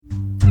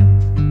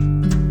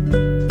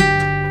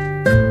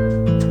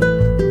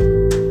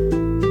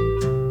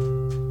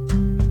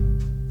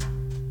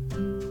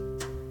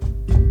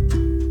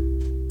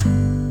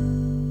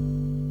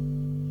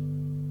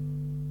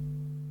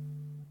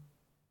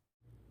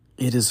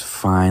It is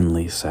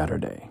finally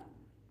Saturday,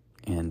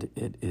 and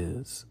it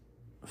is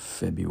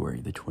February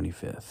the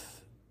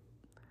 25th.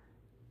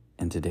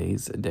 And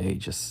today's a day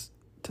just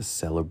to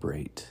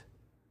celebrate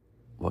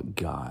what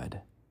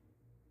God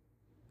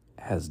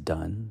has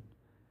done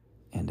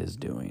and is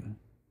doing.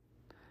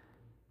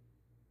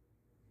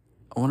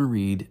 I want to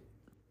read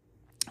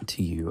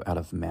to you out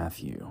of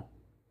Matthew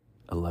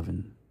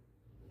 11,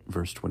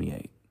 verse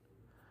 28.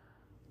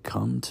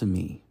 Come to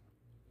me,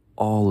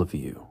 all of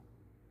you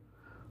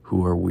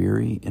who are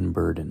weary and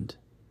burdened,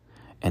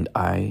 and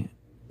I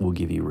will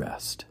give you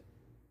rest.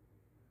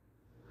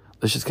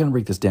 Let's just kind of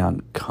break this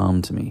down.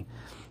 Come to me.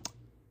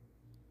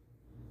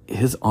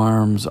 His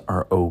arms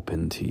are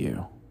open to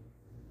you.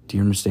 Do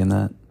you understand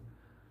that?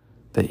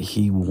 That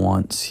he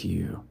wants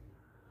you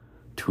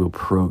to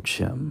approach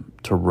him,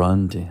 to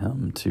run to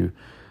him, to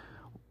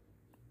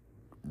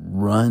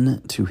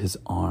run to his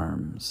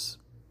arms.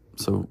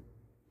 So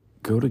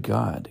go to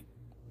God,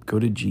 go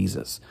to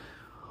Jesus.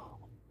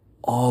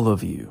 All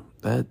of you,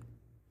 that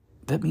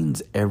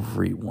means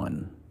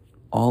everyone,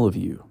 all of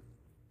you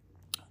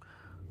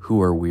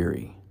who are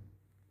weary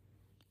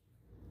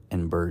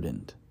and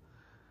burdened.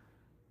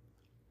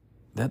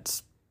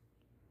 That's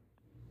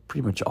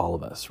pretty much all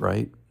of us,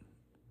 right?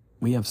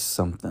 We have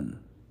something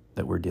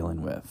that we're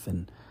dealing with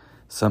and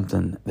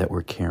something that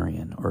we're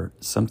carrying or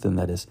something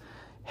that is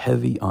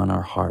heavy on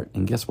our heart.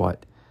 And guess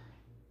what?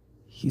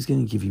 He's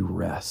going to give you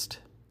rest.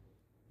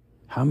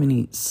 How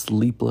many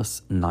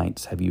sleepless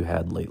nights have you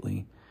had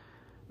lately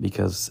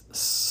because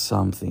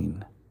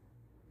something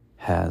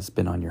has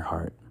been on your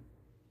heart?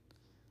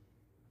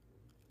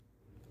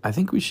 I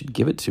think we should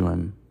give it to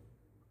him.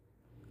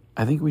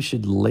 I think we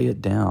should lay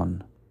it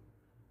down.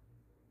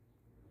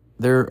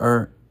 There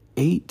are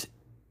 8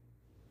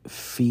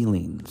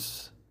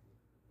 feelings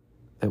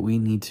that we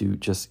need to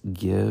just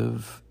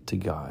give to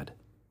God.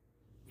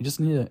 We just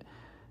need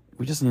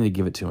to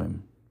give it to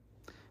him.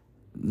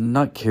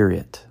 Not carry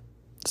it.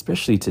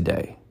 Especially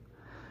today.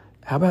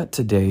 How about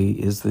today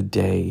is the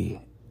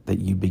day that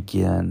you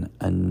begin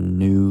a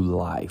new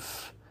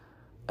life,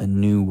 a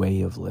new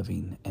way of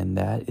living, and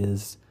that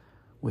is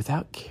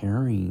without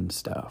carrying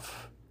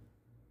stuff,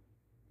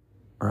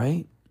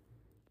 right?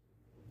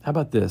 How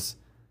about this?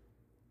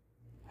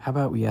 How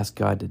about we ask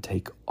God to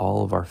take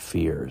all of our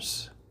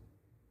fears?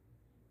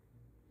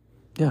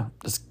 Yeah,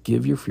 just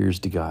give your fears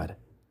to God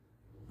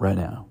right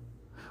now,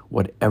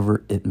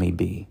 whatever it may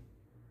be.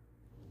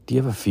 Do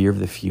you have a fear of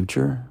the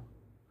future?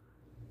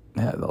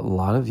 Yeah, a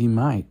lot of you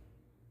might,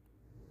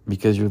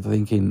 because you're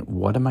thinking,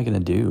 what am I going to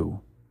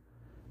do?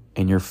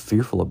 And you're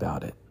fearful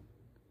about it.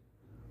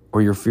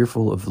 Or you're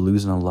fearful of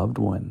losing a loved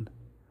one.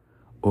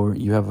 Or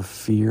you have a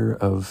fear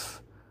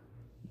of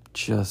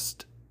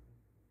just,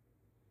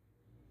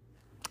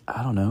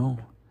 I don't know.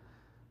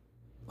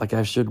 Like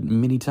I've shared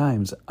many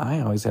times,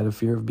 I always had a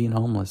fear of being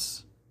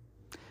homeless.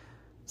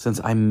 Since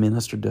I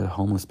ministered to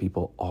homeless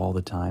people all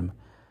the time,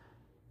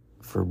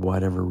 for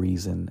whatever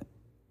reason,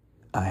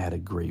 I had a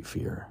great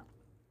fear.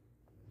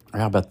 Or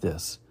how about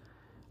this?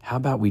 How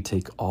about we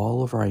take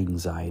all of our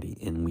anxiety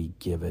and we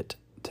give it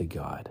to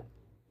God?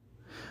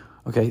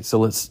 Okay, so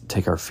let's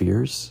take our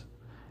fears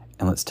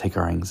and let's take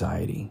our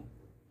anxiety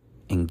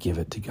and give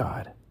it to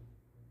God.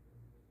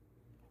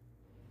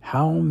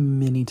 How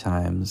many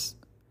times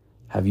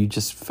have you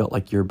just felt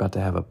like you're about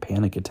to have a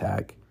panic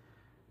attack,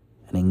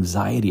 an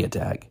anxiety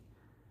attack,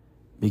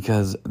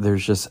 because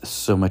there's just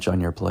so much on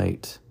your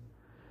plate?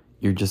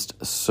 You're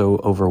just so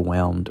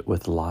overwhelmed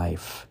with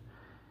life,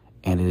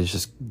 and it is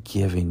just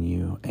giving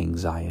you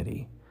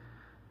anxiety.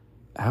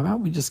 How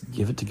about we just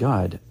give it to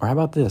God? Or how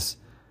about this?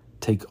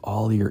 Take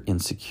all your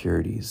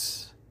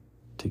insecurities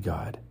to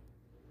God.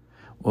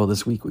 Well,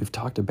 this week we've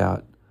talked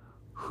about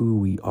who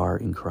we are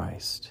in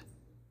Christ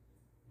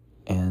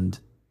and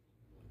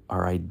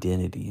our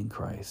identity in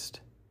Christ.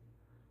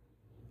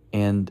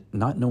 And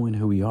not knowing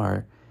who we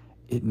are,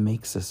 it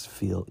makes us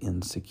feel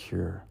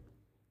insecure.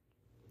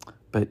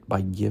 But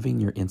by giving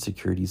your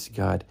insecurities to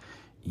God,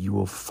 you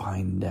will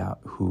find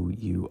out who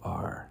you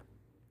are.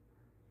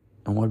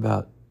 And what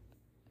about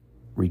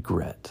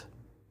regret?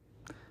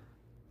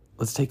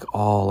 Let's take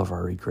all of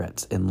our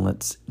regrets and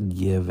let's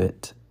give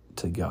it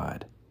to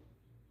God.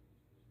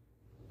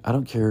 I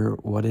don't care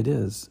what it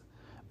is.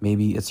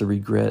 Maybe it's a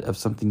regret of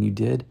something you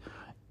did,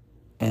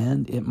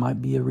 and it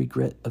might be a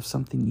regret of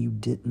something you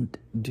didn't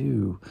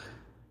do.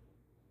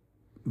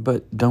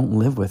 But don't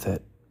live with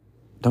it.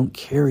 Don't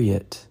carry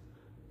it.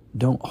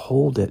 Don't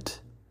hold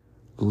it.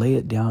 Lay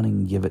it down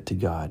and give it to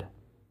God.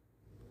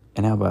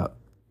 And how about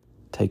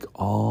take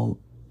all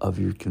of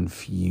your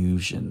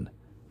confusion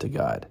to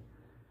God?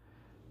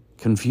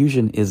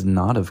 Confusion is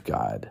not of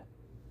God.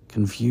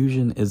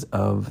 Confusion is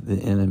of the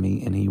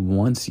enemy, and he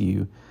wants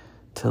you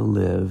to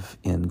live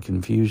in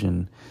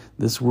confusion.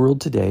 This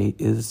world today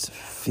is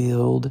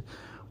filled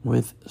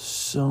with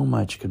so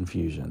much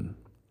confusion.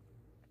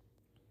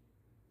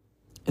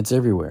 It's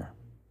everywhere.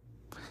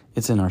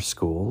 It's in our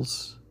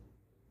schools.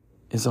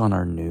 It's on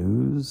our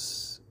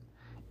news.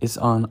 It's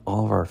on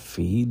all of our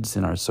feeds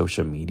and our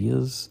social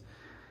medias.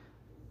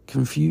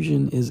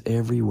 confusion is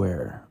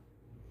everywhere.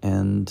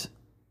 And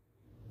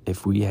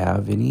if we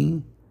have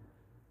any,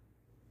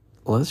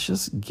 let's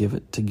just give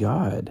it to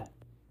God.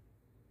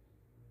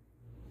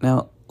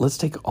 Now, let's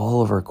take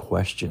all of our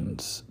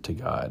questions to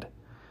God.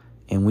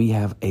 And we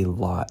have a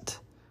lot.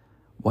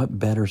 What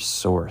better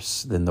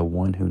source than the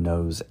one who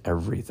knows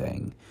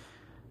everything?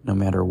 No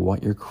matter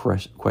what your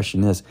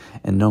question is,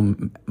 and no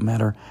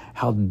matter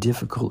how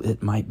difficult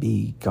it might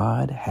be,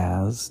 God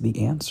has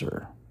the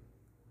answer.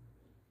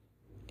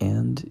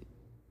 And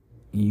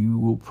you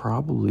will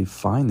probably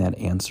find that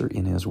answer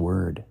in His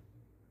Word.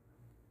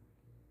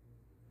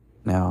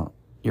 Now,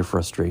 your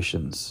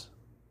frustrations.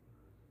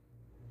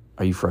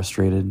 Are you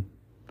frustrated?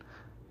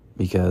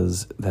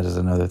 Because that is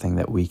another thing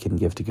that we can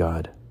give to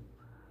God.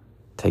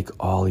 Take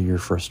all your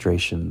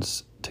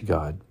frustrations to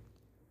God.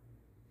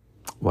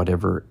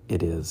 Whatever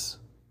it is,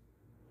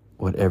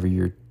 whatever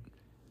you're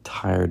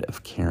tired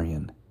of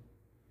carrying,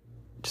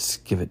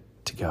 just give it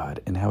to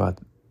God. And how about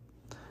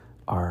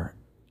our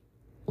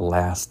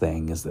last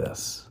thing is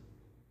this: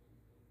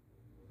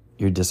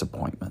 your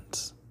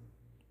disappointments.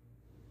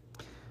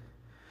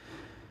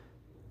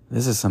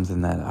 This is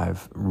something that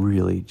I've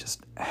really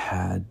just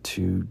had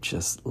to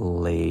just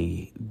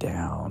lay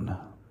down.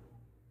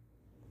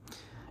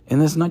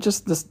 And it's not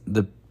just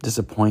the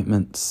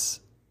disappointments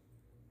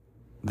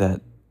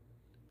that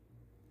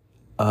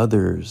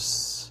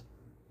others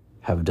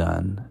have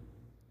done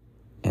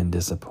and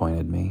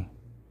disappointed me.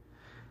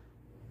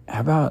 How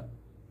about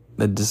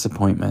the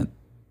disappointment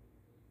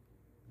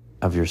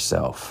of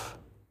yourself?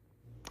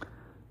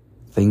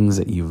 Things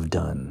that you've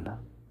done.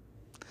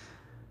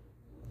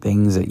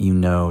 Things that you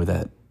know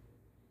that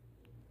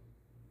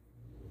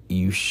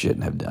you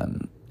shouldn't have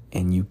done,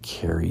 and you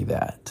carry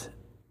that.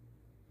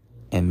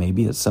 And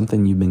maybe it's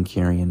something you've been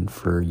carrying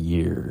for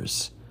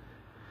years.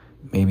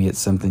 Maybe it's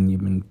something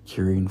you've been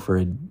carrying for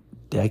a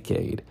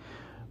decade.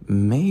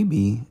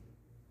 Maybe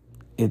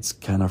it's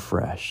kind of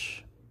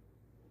fresh.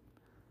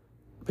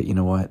 But you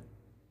know what?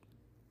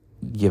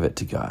 Give it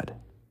to God.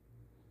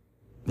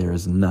 There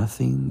is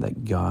nothing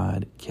that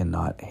God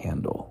cannot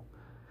handle.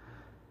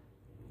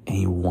 And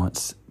He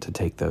wants to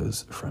take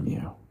those from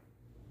you.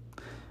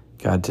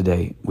 God,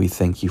 today, we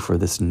thank You for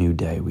this new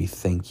day. We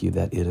thank You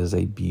that it is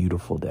a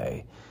beautiful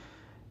day.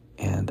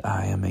 And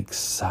I am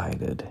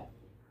excited.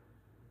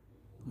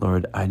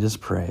 Lord, I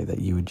just pray that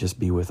You would just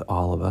be with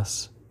all of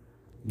us.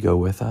 Go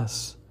with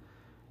us.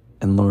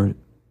 And Lord,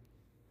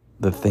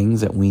 the things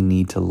that we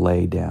need to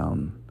lay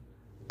down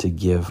to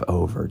give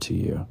over to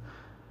You,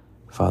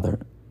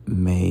 Father,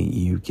 may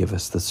You give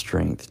us the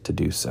strength to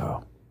do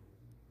so.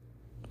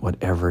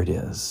 Whatever it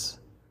is.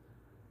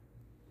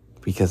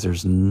 Because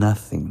there's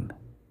nothing,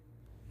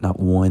 not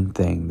one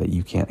thing that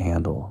You can't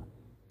handle.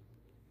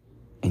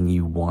 And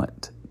You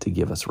want to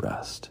give us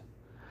rest.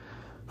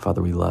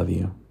 Father, we love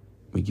You.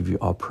 We give You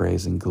all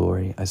praise and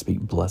glory. I speak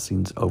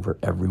blessings over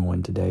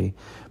everyone today.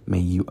 May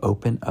You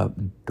open up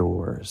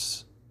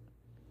doors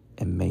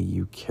and may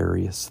You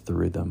carry us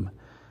through them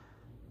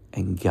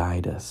and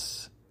guide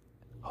us,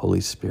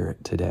 Holy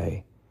Spirit,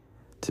 today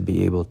to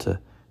be able to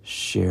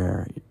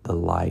share the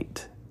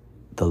light,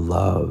 the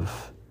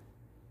love,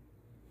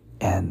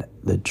 and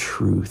the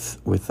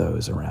truth with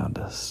those around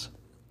us.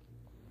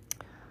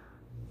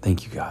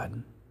 Thank You,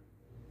 God,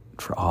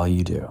 for all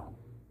You do.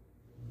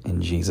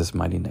 In Jesus'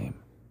 mighty name,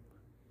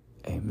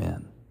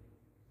 amen.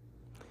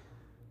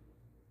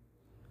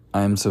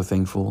 I am so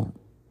thankful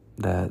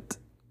that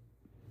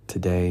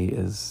today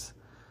is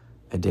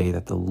a day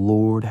that the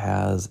Lord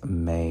has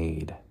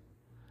made.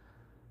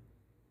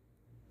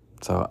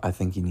 So I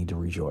think you need to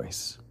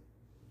rejoice.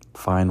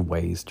 Find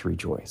ways to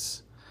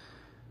rejoice.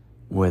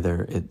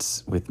 Whether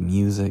it's with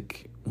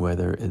music,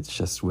 whether it's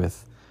just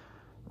with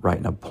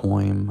writing a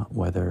poem,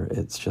 whether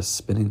it's just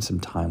spending some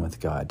time with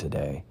God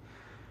today.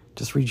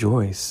 Just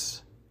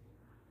rejoice.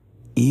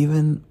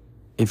 Even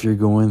if you're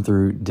going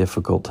through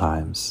difficult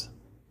times,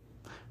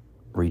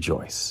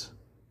 rejoice.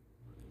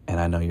 And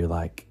I know you're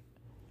like,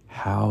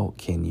 how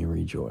can you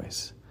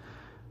rejoice?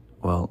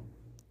 Well,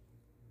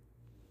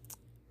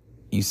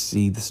 you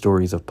see the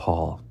stories of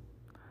Paul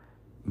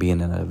being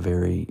in a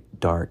very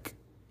dark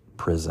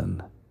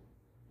prison,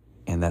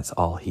 and that's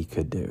all he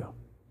could do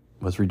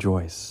was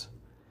rejoice.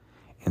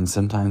 And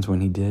sometimes when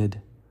he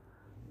did,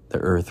 the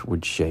earth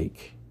would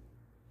shake,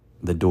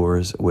 the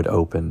doors would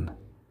open,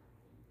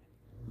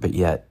 but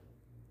yet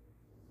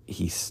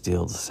he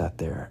still sat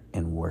there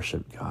and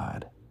worshiped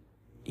God,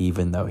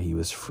 even though he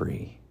was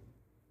free.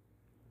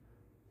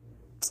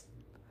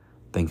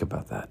 Think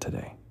about that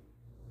today.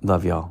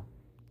 Love y'all.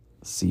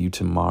 See you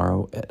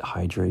tomorrow at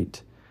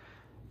Hydrate,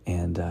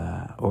 and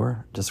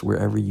or just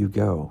wherever you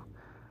go.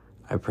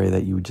 I pray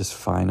that you would just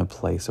find a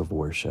place of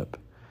worship.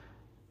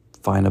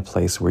 Find a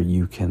place where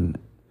you can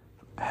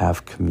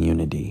have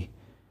community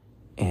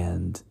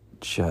and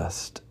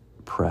just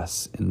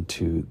press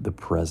into the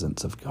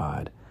presence of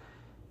God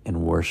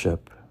in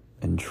worship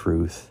and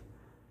truth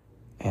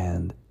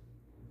and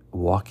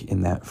walk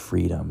in that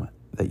freedom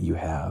that you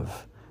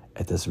have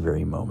at this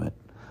very moment.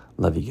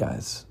 Love you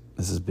guys.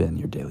 This has been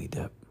your Daily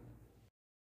Dip.